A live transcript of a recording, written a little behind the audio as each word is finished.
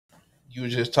you were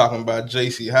just talking about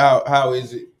Jaycee. How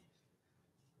is it?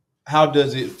 How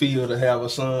does it feel to have a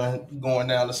son going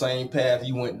down the same path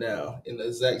you went down, in the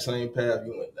exact same path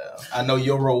you went down? I know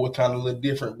your role was kind of a little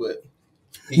different, but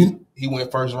he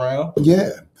went first round.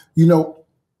 Yeah, you know,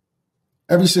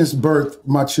 ever since birth,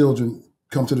 my children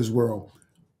come to this world.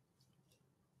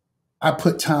 I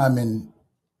put time in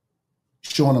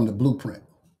showing them the blueprint.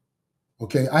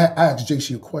 Okay, I asked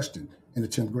Jaycee a question in the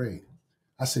 10th grade.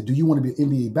 I said, do you want to be an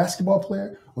NBA basketball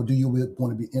player or do you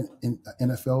want to be an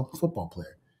NFL football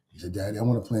player? He said, Daddy, I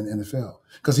want to play in the NFL.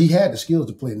 Because he had the skills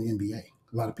to play in the NBA.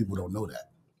 A lot of people don't know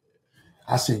that.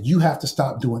 I said, you have to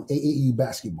stop doing AAU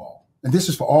basketball. And this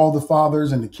is for all the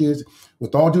fathers and the kids.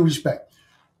 With all due respect,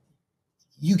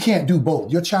 you can't do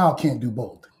both. Your child can't do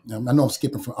both. I know I'm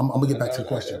skipping I'm going to get back to the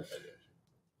question.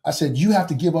 I said, you have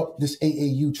to give up this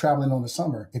AAU traveling on the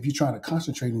summer if you're trying to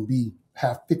concentrate and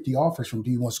have 50 offers from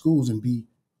D1 schools and be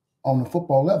on the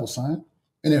football level, son.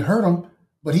 And it hurt him,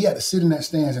 but he had to sit in that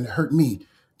stands, and it hurt me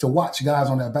to watch guys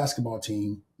on that basketball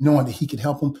team knowing that he could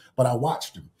help them, but I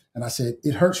watched him. And I said,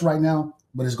 it hurts right now,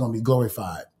 but it's going to be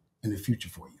glorified in the future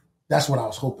for you. That's what I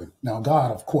was hoping. Now, God,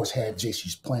 of course, had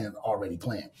Jaycee's plan already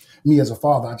planned. Me as a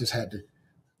father, I just had to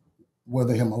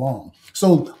weather him along.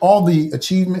 So all the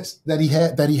achievements that he's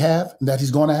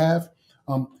going to have,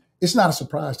 it's not a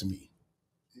surprise to me.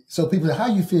 So people say, how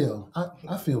you feel?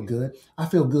 I feel good. I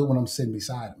feel good when I'm sitting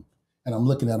beside him and I'm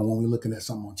looking at him when we're looking at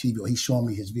something on TV or he's showing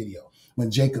me his video. When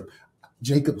Jacob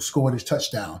scored his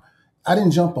touchdown, I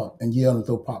didn't jump up and yell and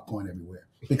throw popcorn everywhere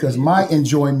because my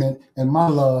enjoyment and my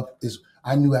love is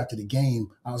I knew after the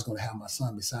game I was going to have my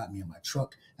son beside me in my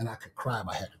truck and I could cry if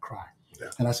I had to cry. Yeah.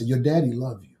 And I said, your daddy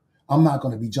loves you. I'm not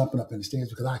going to be jumping up in the stands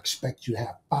because I expect you to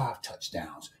have 5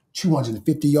 touchdowns,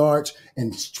 250 yards,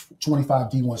 and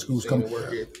 25 D1 schools coming.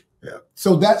 Yeah.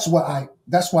 So that's why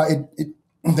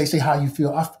they say how you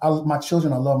feel. My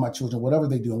children, I love my children, whatever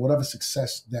they do and whatever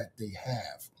success that they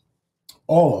have,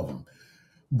 all of them.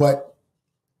 But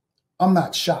I'm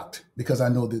not shocked because I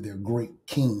know that they're great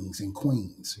kings and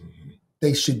queens. Mm-hmm.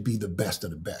 They should be the best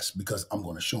of the best because I'm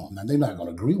going to show them. Now, they're not going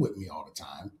to agree with me all the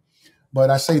time. But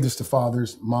I say this to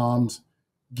fathers, moms,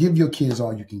 give your kids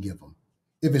all you can give them.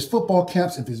 If it's football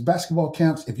camps, if it's basketball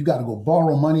camps, if you got to go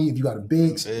borrow money, if you got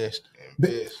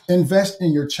to invest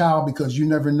in your child because you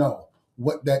never know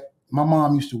what that. My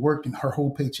mom used to work and her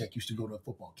whole paycheck used to go to a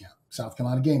football camp, South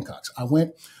Carolina Gamecocks. I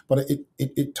went, but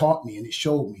it taught me and it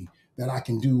showed me that I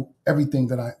can do everything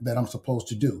that I'm supposed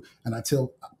to do. And I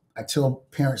tell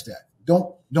parents that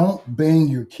don't bang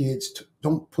your kids,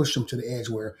 don't push them to the edge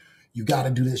where you got to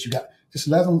do this, just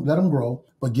let them grow,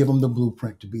 but give them the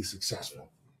blueprint to be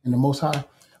successful. And the Most High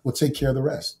will take care of the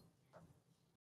rest.